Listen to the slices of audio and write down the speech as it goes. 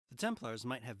Templars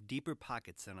might have deeper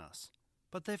pockets than us,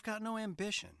 but they've got no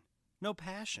ambition, no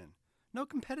passion, no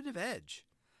competitive edge.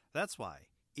 That's why,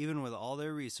 even with all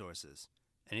their resources,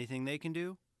 anything they can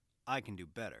do, I can do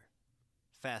better.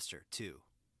 Faster, too.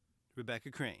 Rebecca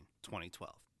Crane,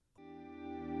 2012.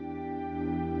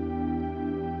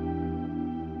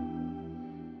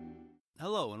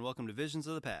 Hello and welcome to Visions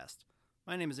of the Past.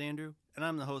 My name is Andrew, and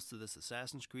I'm the host of this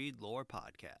Assassin's Creed lore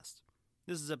podcast.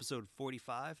 This is episode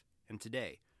 45, and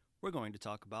today we're going to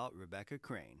talk about Rebecca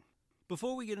Crane.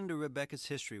 Before we get into Rebecca's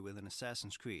history within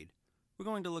Assassin's Creed, we're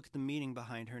going to look at the meaning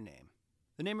behind her name.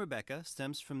 The name Rebecca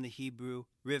stems from the Hebrew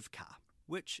Rivka,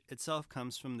 which itself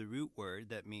comes from the root word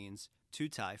that means to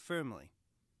tie firmly.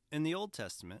 In the Old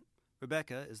Testament,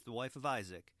 Rebecca is the wife of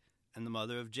Isaac and the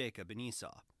mother of Jacob and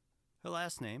Esau. Her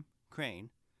last name,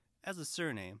 Crane, as a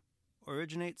surname,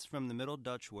 originates from the Middle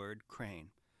Dutch word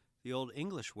crane, the Old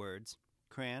English words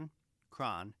cran,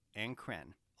 cron, and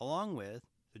kren, along with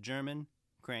the German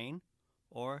crane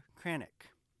or kranick.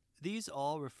 These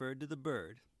all referred to the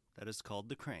bird that is called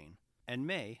the crane, and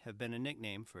may have been a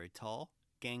nickname for a tall,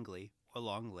 gangly, or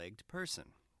long-legged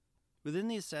person. Within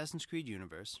the Assassin's Creed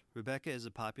universe, Rebecca is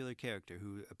a popular character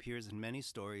who appears in many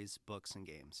stories, books, and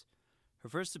games. Her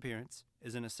first appearance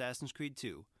is in Assassin's Creed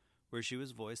 2, where she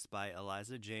was voiced by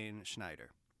Eliza Jane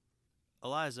Schneider.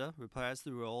 Eliza reprised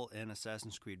the role in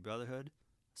Assassin's Creed Brotherhood,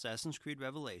 Assassin's Creed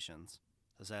Revelations,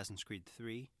 Assassin's Creed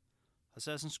 3,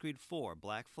 Assassin's Creed 4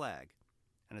 Black Flag,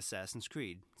 and Assassin's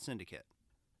Creed Syndicate.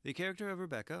 The character of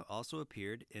Rebecca also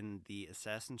appeared in the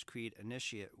Assassin's Creed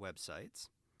Initiate websites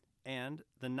and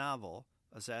the novel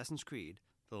Assassin's Creed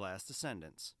The Last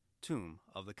Descendants, Tomb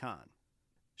of the Khan.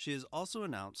 She is also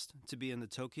announced to be in the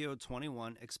Tokyo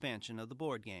 21 expansion of the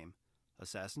board game,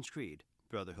 Assassin's Creed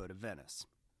Brotherhood of Venice.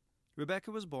 Rebecca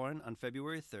was born on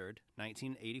February 3,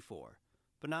 1984,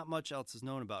 but not much else is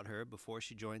known about her before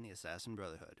she joined the Assassin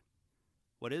Brotherhood.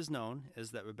 What is known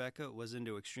is that Rebecca was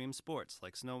into extreme sports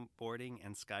like snowboarding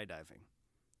and skydiving.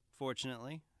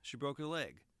 Fortunately, she broke her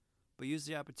leg, but used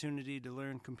the opportunity to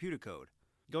learn computer code,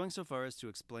 going so far as to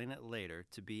explain it later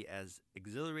to be as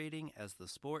exhilarating as the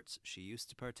sports she used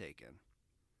to partake in.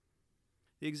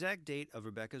 The exact date of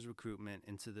Rebecca's recruitment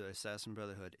into the Assassin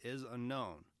Brotherhood is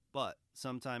unknown, but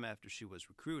sometime after she was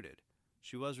recruited,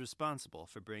 she was responsible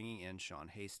for bringing in Shaun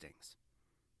Hastings.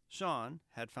 Shaun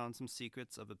had found some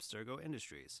secrets of Abstergo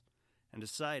Industries and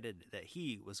decided that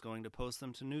he was going to post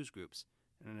them to news groups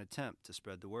in an attempt to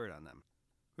spread the word on them.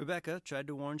 Rebecca tried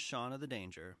to warn Shaun of the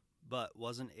danger, but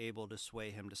wasn't able to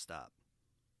sway him to stop.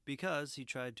 Because he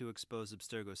tried to expose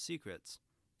Abstergo's secrets,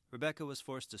 Rebecca was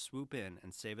forced to swoop in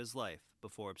and save his life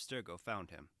before Abstergo found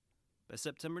him. By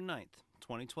September 9th,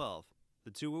 2012,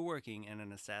 the two were working in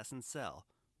an assassin's cell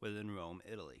within Rome,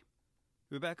 Italy.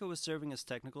 Rebecca was serving as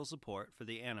technical support for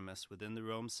the Animus within the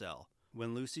Rome cell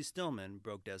when Lucy Stillman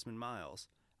broke Desmond Miles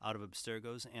out of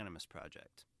Abstergo's Animus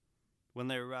project. When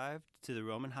they arrived to the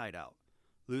Roman hideout,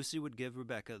 Lucy would give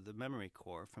Rebecca the memory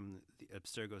core from the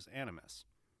Abstergo's Animus,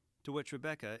 to which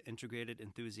Rebecca integrated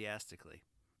enthusiastically.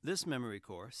 This memory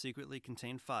core secretly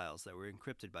contained files that were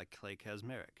encrypted by Clay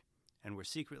Kasmeric and were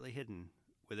secretly hidden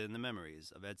within the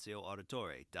memories of Ezio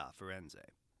Auditore da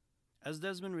Firenze. As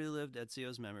Desmond relived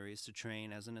Ezio's memories to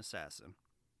train as an assassin,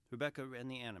 Rebecca ran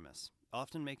the Animus,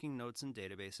 often making notes and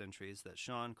database entries that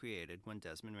Shaun created when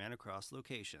Desmond ran across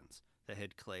locations that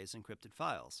hid Clay's encrypted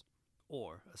files,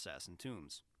 or assassin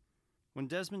tombs. When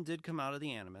Desmond did come out of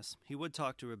the Animus, he would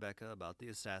talk to Rebecca about the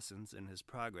assassins and his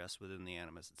progress within the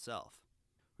Animus itself.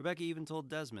 Rebecca even told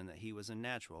Desmond that he was a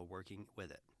natural working with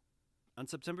it. On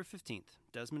September 15th,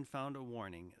 Desmond found a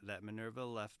warning that Minerva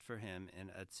left for him in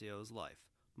Ezio's life,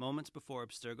 moments before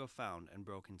Abstergo found and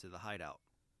broke into the hideout.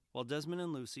 While Desmond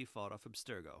and Lucy fought off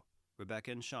Abstergo,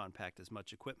 Rebecca and Shaun packed as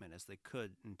much equipment as they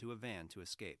could into a van to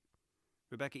escape.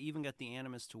 Rebecca even got the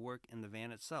Animus to work in the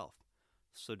van itself,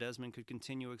 so Desmond could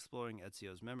continue exploring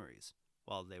Ezio's memories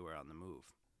while they were on the move.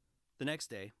 The next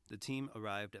day, the team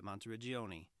arrived at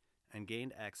Monteriggioni and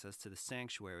gained access to the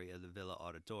sanctuary of the Villa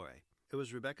Auditore. It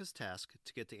was Rebecca's task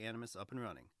to get the Animus up and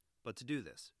running, but to do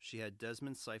this, she had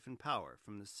Desmond siphon power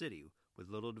from the city with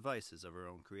little devices of her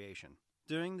own creation.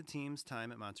 During the team's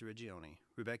time at Monteriggioni,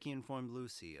 Rebecca informed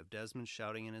Lucy of Desmond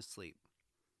shouting in his sleep.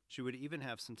 She would even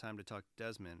have some time to talk to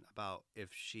Desmond about if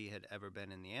she had ever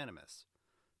been in the Animus,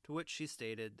 to which she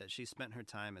stated that she spent her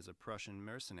time as a Prussian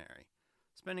mercenary,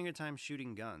 spending her time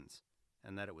shooting guns,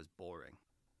 and that it was boring.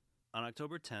 On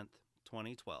October 10th,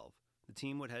 2012, the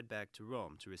team would head back to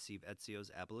Rome to receive Ezio's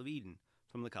Apple of Eden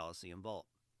from the Colosseum vault.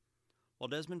 While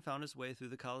Desmond found his way through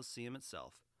the Colosseum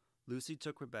itself, Lucy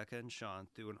took Rebecca and Shaun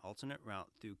through an alternate route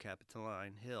through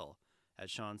Capitoline Hill at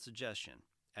Shaun's suggestion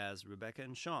as Rebecca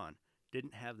and Shaun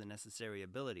didn't have the necessary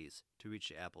abilities to reach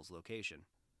the apple's location.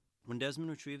 When Desmond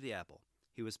retrieved the apple,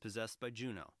 he was possessed by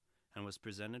Juno and was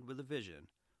presented with a vision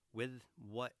with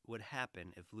what would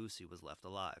happen if Lucy was left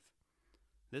alive.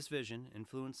 This vision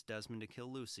influenced Desmond to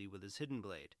kill Lucy with his hidden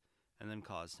blade and then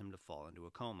caused him to fall into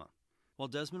a coma. While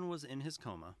Desmond was in his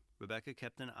coma, Rebecca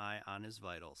kept an eye on his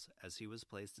vitals as he was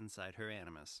placed inside her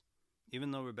animus,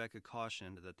 even though Rebecca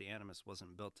cautioned that the animus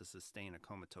wasn't built to sustain a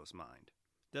comatose mind.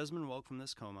 Desmond woke from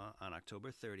this coma on October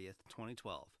 30th,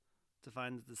 2012, to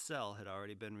find that the cell had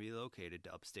already been relocated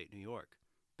to upstate New York,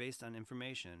 based on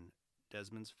information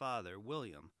Desmond's father,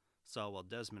 William, saw while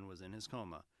Desmond was in his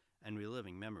coma and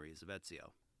reliving memories of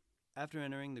Ezio. After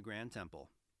entering the Grand Temple,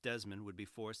 Desmond would be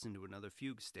forced into another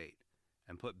fugue state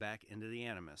and put back into the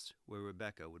Animus, where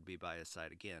Rebecca would be by his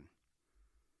side again.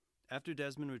 After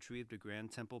Desmond retrieved a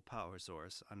Grand Temple power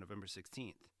source on November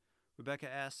 16th, Rebecca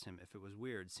asked him if it was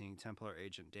weird seeing Templar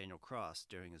agent Daniel Cross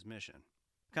during his mission.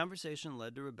 The conversation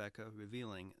led to Rebecca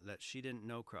revealing that she didn't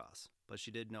know Cross, but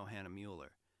she did know Hannah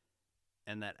Mueller,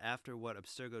 and that after what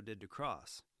Abstergo did to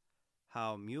Cross,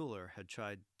 how Mueller had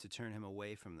tried to turn him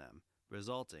away from them,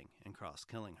 resulting in Cross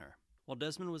killing her. While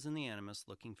Desmond was in the Animus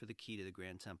looking for the key to the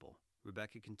Grand Temple,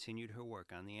 Rebecca continued her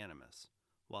work on the Animus,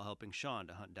 while helping Shaun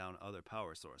to hunt down other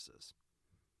power sources.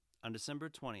 On December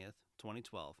 20th,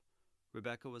 2012,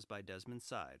 Rebecca was by Desmond's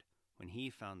side when he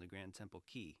found the Grand Temple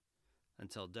key,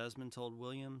 until Desmond told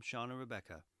William, Shaun, and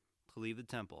Rebecca to leave the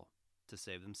temple to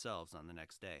save themselves on the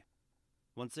next day.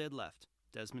 Once they had left,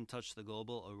 Desmond touched the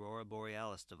global Aurora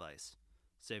Borealis device,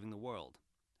 saving the world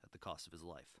at the cost of his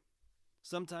life.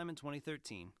 Sometime in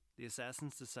 2013, the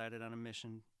assassins decided on a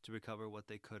mission to recover what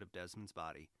they could of Desmond's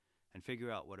body and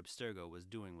figure out what Abstergo was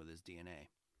doing with his DNA.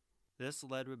 This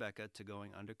led Rebecca to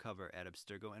going undercover at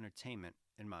Abstergo Entertainment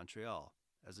in Montreal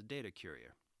as a data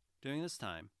courier. During this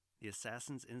time, the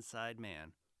assassin's inside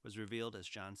man was revealed as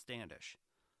John Standish,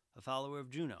 a follower of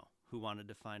Juno who wanted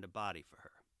to find a body for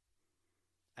her.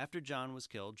 After John was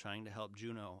killed trying to help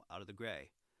Juno out of the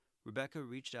gray, Rebecca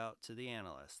reached out to the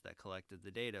analysts that collected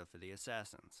the data for the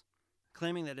assassins,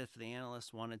 claiming that if the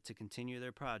analysts wanted to continue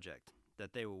their project,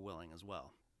 that they were willing as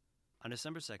well. On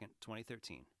December 2nd,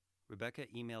 2013, Rebecca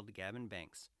emailed Gavin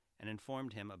Banks and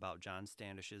informed him about John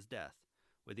Standish's death,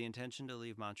 with the intention to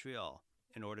leave Montreal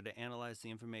in order to analyze the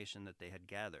information that they had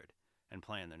gathered and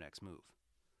plan their next move.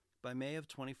 By May of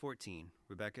 2014,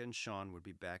 Rebecca and Shaun would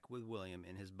be back with William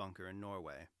in his bunker in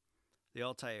Norway. The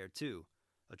Altair II,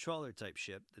 a trawler-type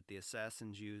ship that the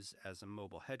assassins use as a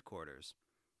mobile headquarters,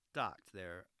 docked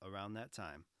there around that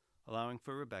time, allowing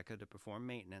for Rebecca to perform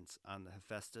maintenance on the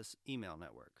Hephaestus email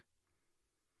network.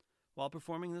 While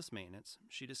performing this maintenance,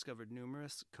 she discovered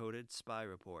numerous coded spy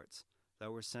reports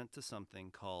that were sent to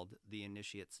something called the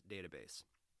Initiates database.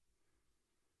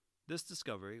 This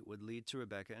discovery would lead to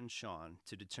Rebecca and Shaun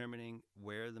to determining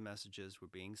where the messages were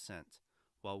being sent,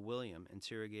 while William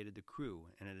interrogated the crew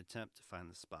in an attempt to find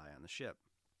the spy on the ship.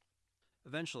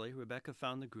 Eventually, Rebecca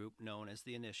found the group known as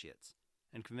the Initiates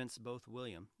and convinced both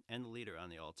William and the leader on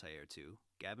the Altair II,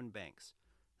 Gavin Banks,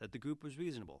 that the group was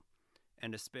reasonable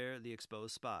and to spare the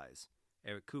exposed spies,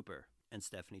 Eric Cooper and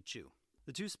Stephanie Chu.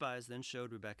 The two spies then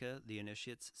showed Rebecca the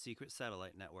Initiates' secret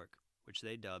satellite network, which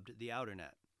they dubbed the Outer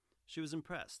Net. She was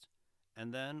impressed,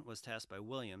 and then was tasked by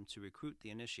William to recruit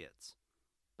the Initiates.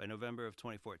 By November of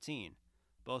 2014,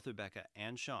 both Rebecca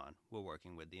and Shaun were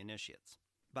working with the Initiates.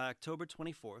 By October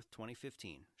 24,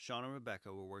 2015, Shaun and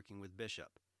Rebecca were working with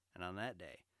Bishop, and on that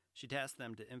day, she tasked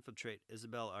them to infiltrate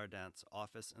Isabelle Ardant's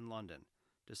office in London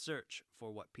to search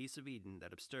for what piece of Eden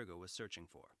that Abstergo was searching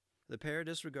for. The pair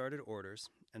disregarded orders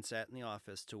and sat in the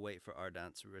office to wait for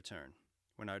Ardant's return.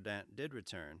 When Ardant did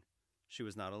return, she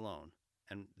was not alone,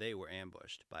 and they were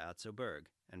ambushed by Otso Berg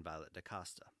and Violet da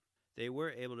Costa. They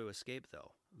were able to escape,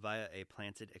 though, via a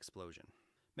planted explosion.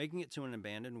 Making it to an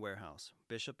abandoned warehouse,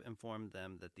 Bishop informed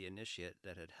them that the initiate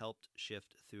that had helped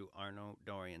shift through Arno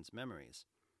Dorian's memories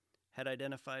had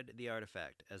identified the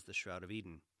artifact as the Shroud of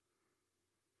Eden.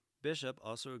 Bishop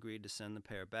also agreed to send the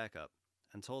pair back up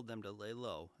and told them to lay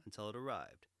low until it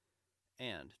arrived,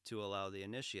 and to allow the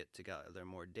initiate to gather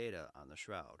more data on the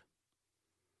Shroud.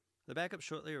 The backup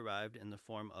shortly arrived in the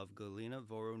form of Galina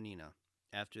Voronina,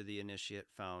 after the initiate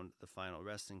found the final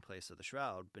resting place of the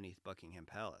Shroud beneath Buckingham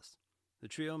Palace. The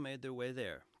trio made their way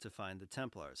there to find the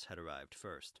Templars had arrived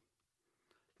first.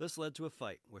 This led to a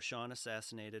fight where Shaun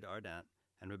assassinated Ardant,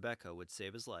 and Rebecca would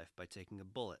save his life by taking a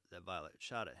bullet that Violet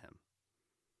shot at him.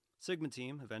 Sigma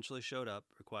Team eventually showed up,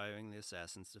 requiring the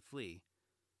assassins to flee.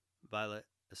 Violet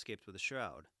escaped with the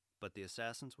Shroud, but the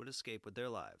assassins would escape with their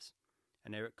lives,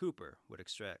 and Eric Cooper would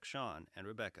extract Shaun and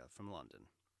Rebecca from London.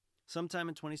 Sometime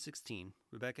in 2016,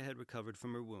 Rebecca had recovered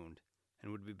from her wound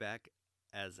and would be back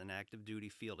as an active duty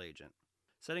field agent.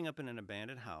 Setting up in an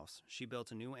abandoned house, she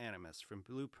built a new Animus from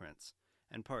blueprints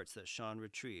and parts that Shaun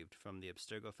retrieved from the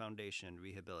Abstergo Foundation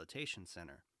Rehabilitation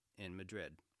Center in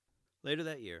Madrid. Later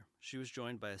that year, she was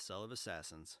joined by a cell of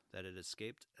assassins that had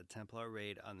escaped a Templar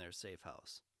raid on their safe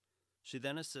house. She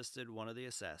then assisted one of the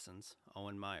assassins,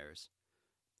 Owen Myers,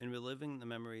 in reliving the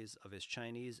memories of his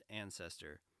Chinese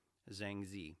ancestor, Zhang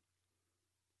Zi,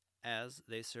 as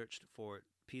they searched for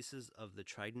pieces of the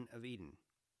Trident of Eden,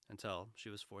 until she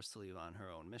was forced to leave on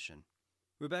her own mission.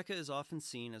 Rebecca is often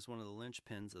seen as one of the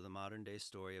linchpins of the modern-day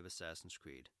story of Assassin's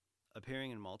Creed,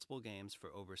 appearing in multiple games for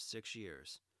over 6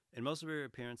 years. In most of her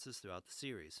appearances throughout the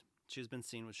series, she has been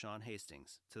seen with Shaun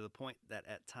Hastings, to the point that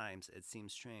at times it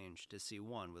seems strange to see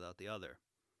one without the other.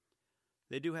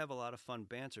 They do have a lot of fun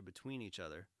banter between each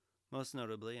other, most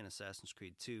notably in Assassin's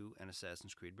Creed 2 and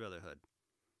Assassin's Creed Brotherhood.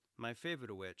 My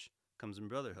favorite of which comes in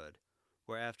Brotherhood,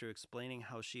 where after explaining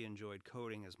how she enjoyed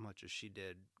coding as much as she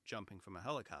did jumping from a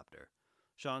helicopter,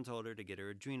 Shaun told her to get her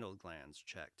adrenal glands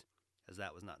checked, as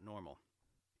that was not normal.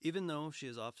 Even though she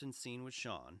is often seen with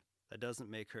Shaun, that doesn't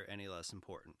make her any less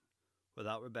important.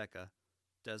 Without Rebecca,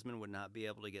 Desmond would not be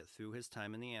able to get through his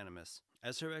time in the Animus,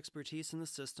 as her expertise in the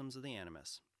systems of the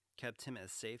Animus kept him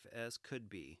as safe as could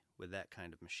be with that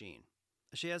kind of machine.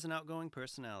 She has an outgoing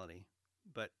personality,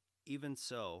 but even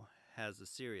so has a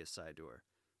serious side to her,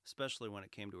 especially when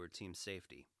it came to her team's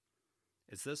safety.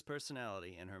 It's this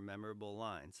personality and her memorable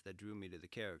lines that drew me to the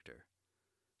character.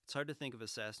 It's hard to think of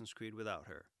Assassin's Creed without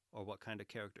her, or what kind of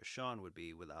character Shaun would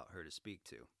be without her to speak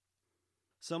to.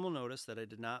 Some will notice that I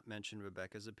did not mention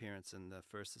Rebecca's appearance in the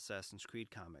first Assassin's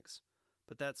Creed comics,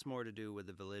 but that's more to do with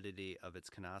the validity of its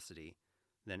canonicity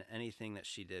than anything that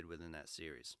she did within that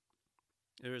series.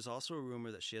 There is also a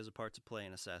rumor that she has a part to play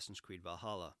in Assassin's Creed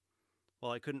Valhalla.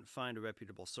 While I couldn't find a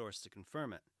reputable source to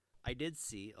confirm it, I did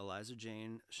see Eliza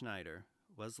Jane Schneider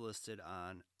was listed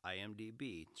on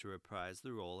IMDb to reprise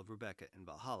the role of Rebecca in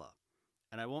Valhalla,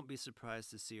 and I won't be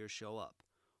surprised to see her show up,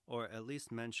 or at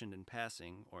least mentioned in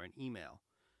passing or an email,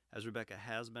 as Rebecca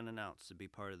has been announced to be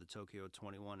part of the Tokyo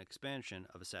 21 expansion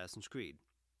of Assassin's Creed,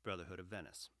 Brotherhood of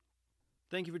Venice.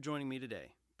 Thank you for joining me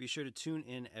today. Be sure to tune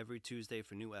in every Tuesday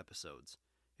for new episodes.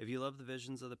 If you love the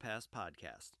Visions of the Past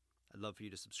podcast, I'd love for you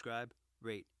to subscribe,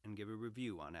 rate, and give a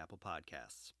review on Apple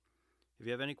Podcasts. If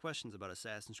you have any questions about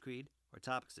Assassin's Creed or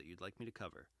topics that you'd like me to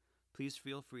cover, please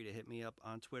feel free to hit me up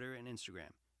on Twitter and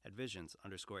Instagram at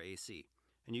visions_AC,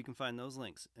 and you can find those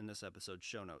links in this episode's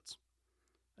show notes.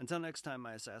 Until next time,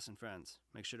 my assassin friends,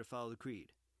 make sure to follow the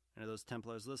Creed, and to those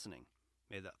Templars listening,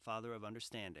 may that Father of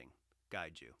Understanding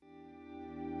guide you.